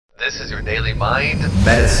This is your daily mind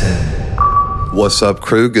medicine. What's up,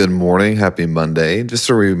 crew? Good morning. Happy Monday. Just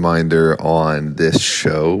a reminder on this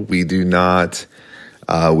show, we don't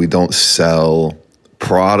sell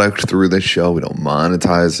product through the show. We don't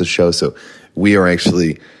monetize the show. So we are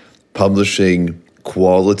actually publishing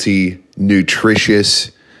quality,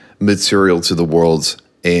 nutritious material to the world.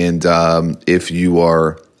 And if you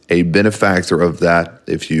are a benefactor of that,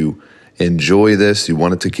 if you enjoy this, you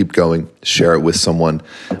want it to keep going, share it with someone,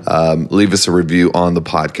 leave us a review on the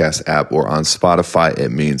podcast app or on Spotify. It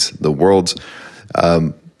means the world.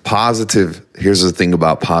 Positive. Here's the thing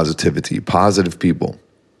about positivity. Positive people,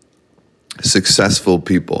 successful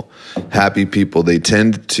people, happy people, they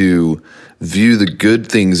tend to view the good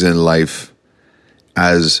things in life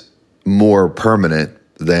as more permanent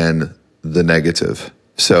than the negative.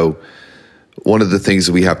 So one of the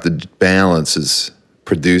things we have to balance is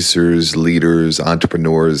producers, leaders,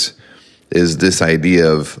 entrepreneurs, is this idea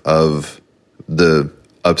of the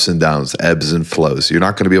ups and downs, ebbs and flows. You're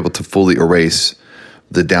not going to be able to fully erase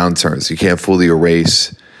the downturns. You can't fully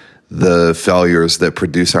erase the failures that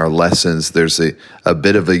produce our lessons. There's a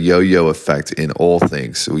bit of a yo-yo effect in all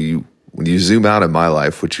things. So when you zoom out in my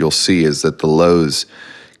life, what you'll see is that the lows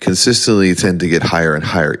consistently tend to get higher and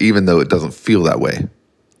higher, even though it doesn't feel that way.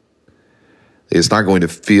 It's not going to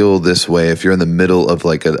feel this way if you're in the middle of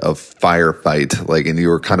like a firefight, and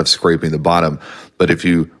you're kind of scraping the bottom. But if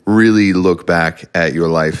you really look back at your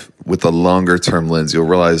life with a longer term lens, you'll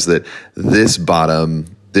realize that this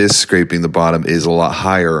scraping the bottom is a lot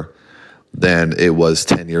higher than it was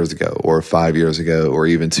 10 years ago or 5 years ago or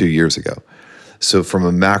even 2 years ago. So from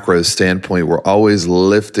a macro standpoint, we're always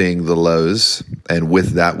lifting the lows, and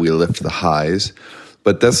with that, we lift the highs.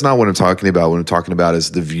 But that's not what I'm talking about. What I'm talking about is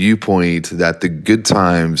the viewpoint that the good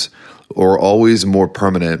times are always more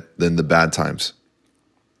permanent than the bad times.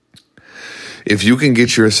 If you can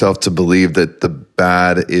get yourself to believe that the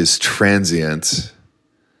bad is transient,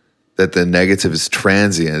 that the negative is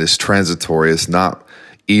transient, is transitory, it's not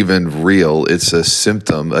even real, it's a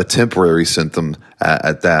symptom, a temporary symptom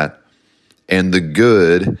at that, and the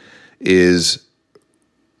good is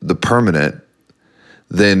the permanent,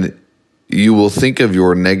 then you will think of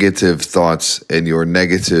your negative thoughts and your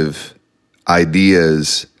negative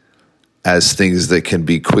ideas as things that can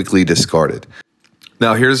be quickly discarded.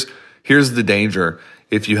 Now, here's the danger.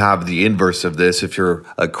 If you have the inverse of this, if you're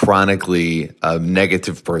a chronically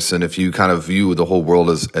negative person, if you kind of view the whole world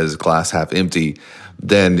as glass half empty,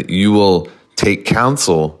 then you will take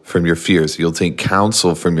counsel from your fears. You'll take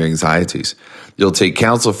counsel from your anxieties. You'll take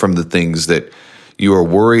counsel from the things that you are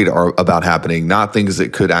worried about happening, not things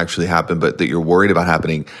that could actually happen, but that you're worried about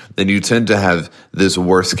happening, then you tend to have this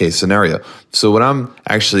worst case scenario. So what I'm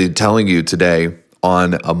actually telling you today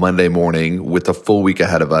on a Monday morning with a full week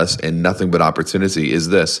ahead of us and nothing but opportunity is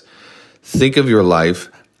this. Think of your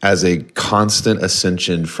life as a constant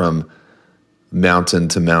ascension from mountain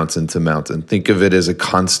to mountain to mountain. Think of it as a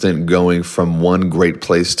constant going from one great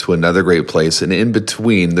place to another great place. And in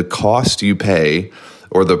between, the cost you pay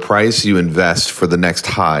or the price you invest for the next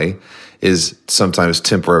high is sometimes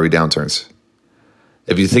temporary downturns.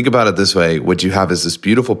 If you think about it this way, what you have is this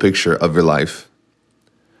beautiful picture of your life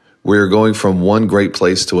where you're going from one great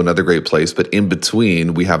place to another great place, but in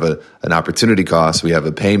between we have an opportunity cost, we have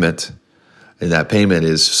a payment, and that payment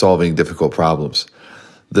is solving difficult problems.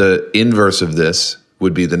 The inverse of this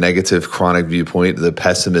would be the negative chronic viewpoint, the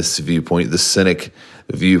pessimist viewpoint, the cynic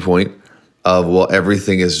viewpoint of, well,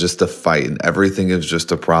 everything is just a fight and everything is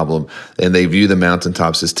just a problem. And they view the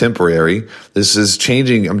mountaintops as temporary. This is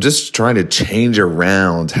changing. I'm just trying to change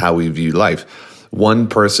around how we view life. One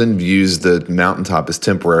person views the mountaintop as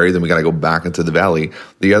temporary, then we got to go back into the valley.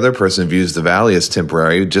 The other person views the valley as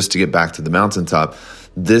temporary just to get back to the mountaintop.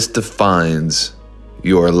 This defines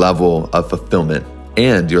your level of fulfillment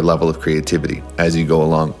and your level of creativity as you go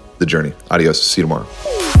along the journey. Adios. See you tomorrow.